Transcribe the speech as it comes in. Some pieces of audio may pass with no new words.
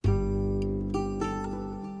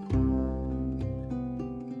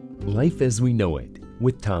Life as We Know It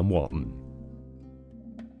with Tom Walton.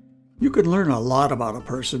 You can learn a lot about a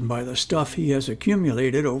person by the stuff he has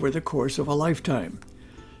accumulated over the course of a lifetime.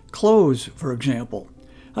 Clothes, for example.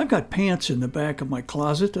 I've got pants in the back of my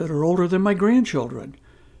closet that are older than my grandchildren.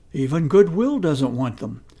 Even Goodwill doesn't want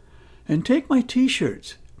them. And take my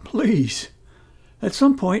t-shirts, please. At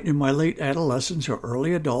some point in my late adolescence or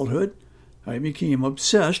early adulthood, I became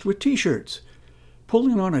obsessed with t-shirts.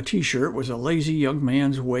 Pulling on a t-shirt was a lazy young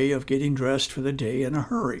man's way of getting dressed for the day in a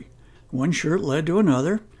hurry. One shirt led to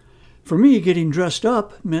another. For me, getting dressed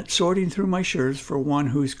up meant sorting through my shirts for one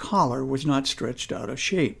whose collar was not stretched out of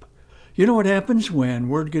shape. You know what happens when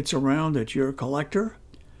word gets around that you're a collector?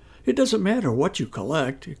 It doesn't matter what you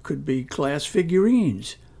collect. It could be glass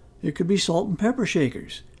figurines. It could be salt and pepper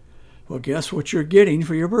shakers. Well, guess what you're getting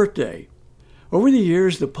for your birthday? Over the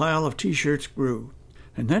years, the pile of t-shirts grew,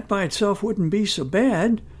 and that by itself wouldn't be so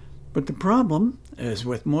bad, but the problem, as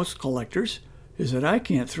with most collectors, is that I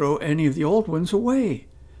can't throw any of the old ones away.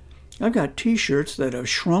 I've got t-shirts that have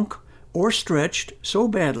shrunk or stretched so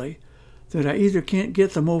badly that I either can't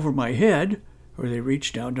get them over my head or they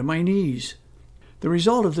reach down to my knees. The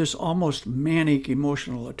result of this almost manic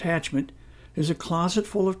emotional attachment is a closet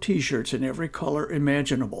full of t-shirts in every color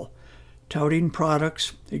imaginable, touting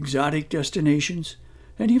products, exotic destinations,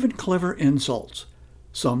 and even clever insults,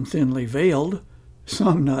 some thinly veiled,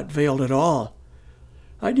 some not veiled at all.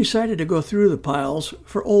 I decided to go through the piles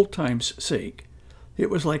for old time's sake. It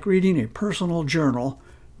was like reading a personal journal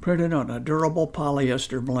printed on a durable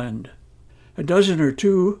polyester blend. A dozen or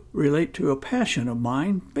two relate to a passion of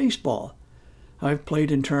mine, baseball. I've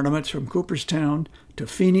played in tournaments from Cooperstown to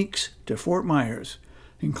Phoenix to Fort Myers,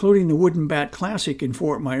 including the Wooden Bat Classic in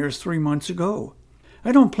Fort Myers 3 months ago.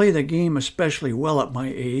 I don't play the game especially well at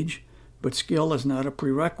my age, but skill is not a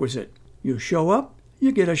prerequisite. You show up,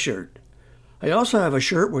 you get a shirt. I also have a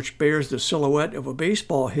shirt which bears the silhouette of a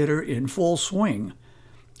baseball hitter in full swing,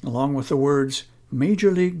 along with the words,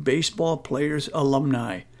 Major League Baseball Players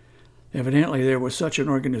Alumni. Evidently there was such an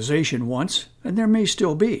organization once, and there may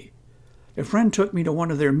still be. A friend took me to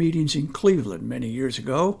one of their meetings in Cleveland many years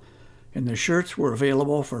ago, and the shirts were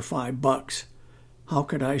available for $5. How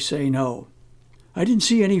could I say no? I didn't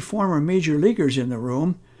see any former major leaguers in the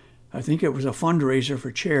room. I think it was a fundraiser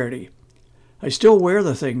for charity. I still wear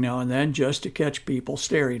the thing now and then just to catch people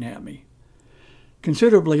staring at me.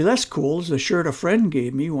 Considerably less cool is the shirt a friend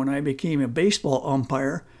gave me when I became a baseball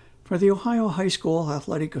umpire for the Ohio High School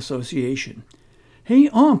Athletic Association. Hey,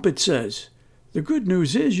 ump, it says. The good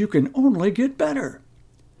news is you can only get better.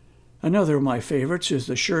 Another of my favorites is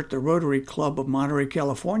the shirt the Rotary Club of Monterey,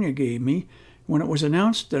 California gave me when it was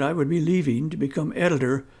announced that I would be leaving to become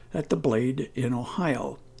editor at The Blade in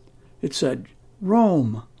Ohio. It said,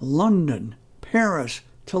 Rome, London, Paris,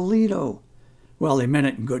 Toledo. Well, they meant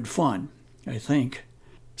it in good fun, I think.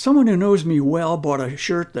 Someone who knows me well bought a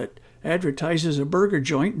shirt that advertises a burger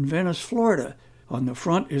joint in Venice, Florida. On the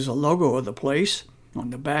front is a logo of the place. On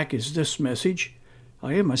the back is this message,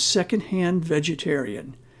 I am a second-hand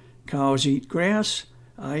vegetarian. Cows eat grass,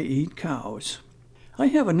 I eat cows. I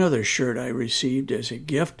have another shirt I received as a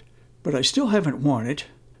gift, but I still haven't worn it.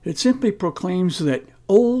 It simply proclaims that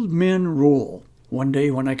old men rule. One day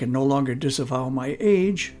when I can no longer disavow my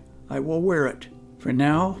age, I will wear it. For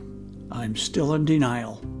now, I'm still in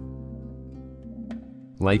denial.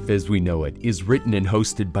 Life as We Know It is written and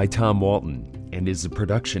hosted by Tom Walton and is a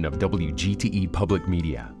production of WGTE Public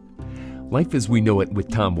Media. Life as We Know It with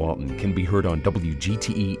Tom Walton can be heard on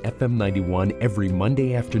WGTE FM 91 every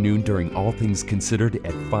Monday afternoon during All Things Considered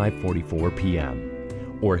at 5:44 p.m.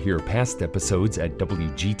 Or hear past episodes at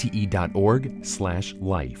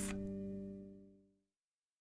WGTE.org/life.